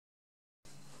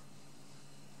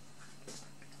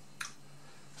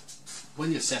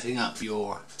when you're setting up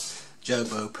your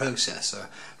Jobo processor,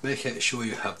 make sure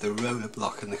you have the roller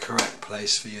block in the correct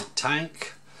place for your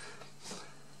tank,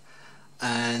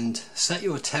 and set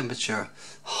your temperature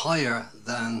higher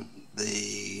than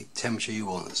the temperature you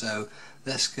want. So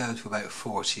let's go to about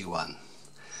 41.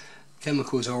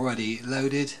 Chemicals already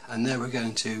loaded, and now we're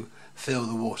going to fill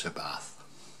the water bath.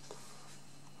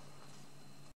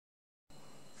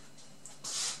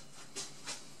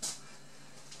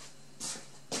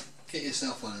 Get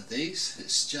yourself one of these.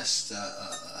 It's just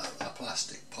a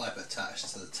plastic pipe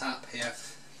attached to the tap here,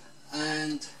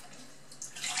 and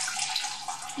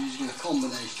using a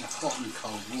combination of hot and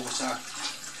cold water,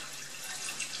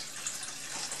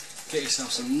 get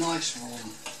yourself some nice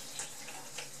warm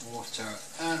water,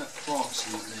 and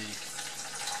approximately,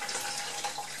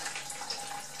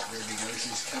 there we go,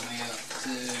 this is coming up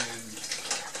to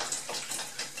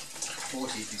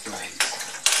 40 degrees,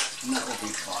 and that will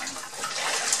be fine.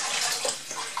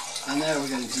 And now we're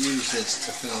going to use this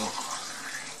to fill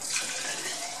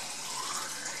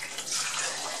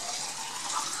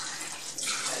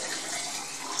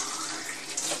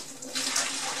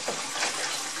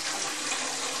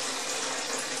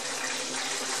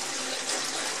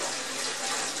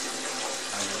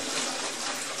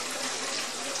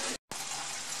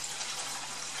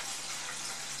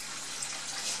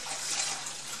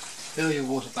your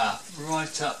water bath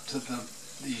right up to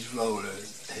these roller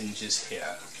hinges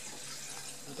here.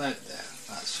 About there,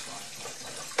 that's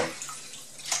fine.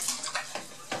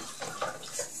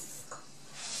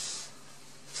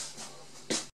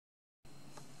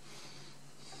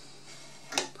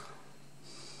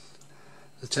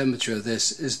 The temperature of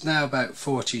this is now about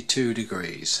 42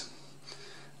 degrees.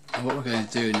 And what we're going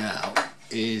to do now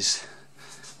is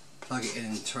plug it in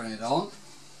and turn it on.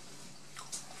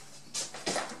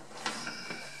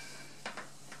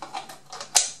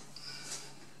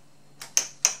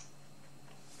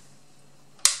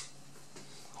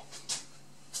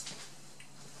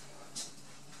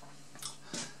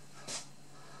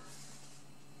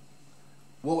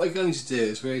 What we're going to do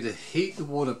is we're going to heat the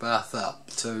water bath up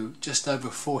to just over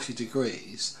 40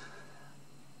 degrees,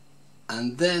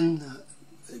 and then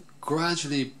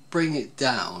gradually bring it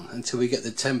down until we get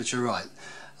the temperature right.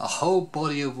 A whole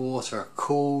body of water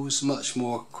cools much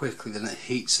more quickly than it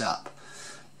heats up.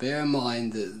 Bear in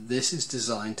mind that this is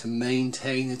designed to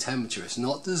maintain the temperature. It's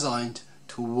not designed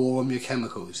to warm your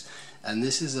chemicals, and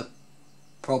this is a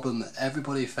problem that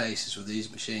everybody faces with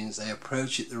these machines. They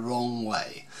approach it the wrong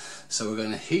way. So we're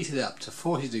going to heat it up to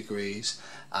 40 degrees,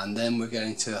 and then we're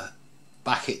going to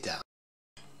back it down.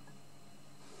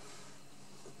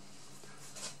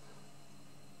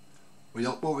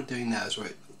 What we're doing now is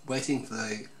we're waiting for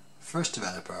the first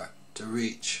developer to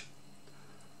reach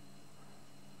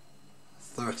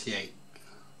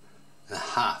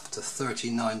 38.5 to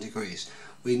 39 degrees.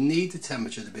 We need the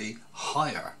temperature to be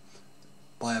higher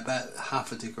by about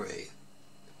half a degree,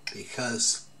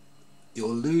 because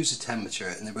you'll lose the temperature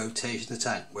in the rotation of the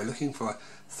tank. We're looking for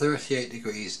 38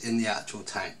 degrees in the actual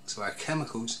tank, so our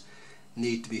chemicals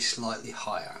need to be slightly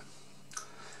higher.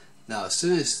 Now as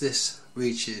soon as this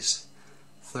reaches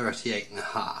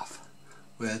 38.5,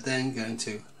 we're then going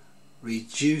to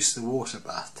reduce the water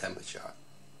bath temperature,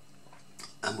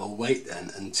 and we'll wait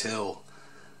then until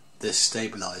this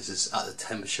stabilizes at the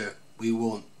temperature we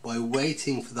want, by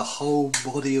waiting for the whole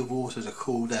body of water to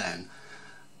cool down.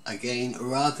 Again,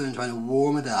 rather than trying to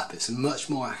warm it up, it's much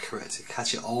more accurate to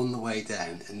catch it on the way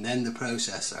down, and then the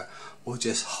processor will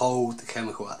just hold the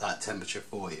chemical at that temperature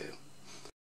for you.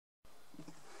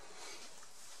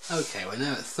 Okay, we're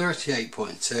now at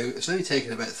 38.2. It's only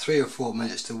taken about 3 or 4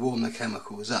 minutes to warm the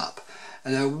chemicals up,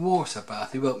 and our water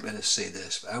bath, you won't be able to see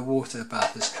this, but our water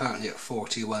bath is currently at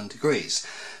 41 degrees.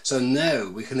 So now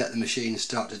we can let the machine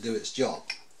start to do its job.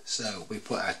 So we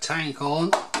put our tank on,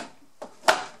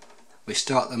 we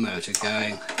start the motor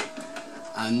going,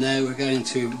 and now we're going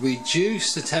to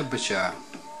reduce the temperature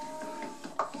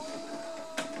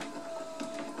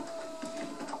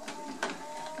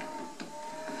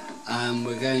and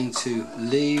we're going to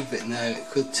leave it now. It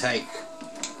could take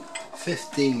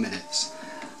 15 minutes,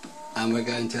 and we're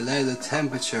going to allow the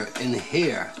temperature in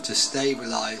here to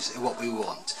stabilise at what we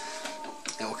want.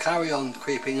 It will carry on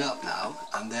creeping up now,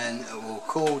 and then it will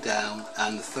cool down,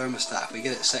 and the thermostat, if we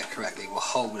get it set correctly, will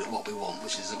hold at what we want,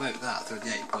 which is about that,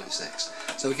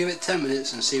 38.6. So we'll give it 10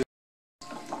 minutes and see.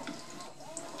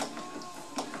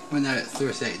 We're now at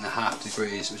 38.5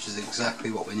 degrees, which is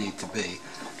exactly what we need to be.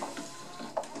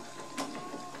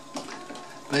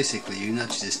 Basically, you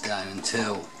nudge this down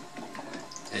until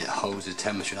it holds the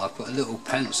temperature. I've put a little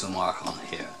pencil mark on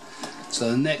here,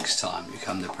 so the next time you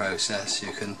come to process,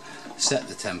 you can set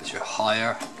the temperature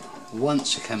higher.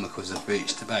 Once your chemicals have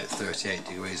reached about 38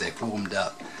 degrees, they've warmed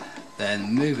up,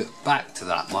 then move it back to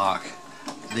that mark,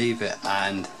 leave it,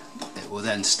 and it will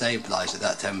then stabilise at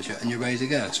that temperature and you're ready to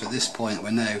go. So at this point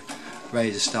we're now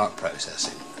ready to start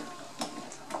processing.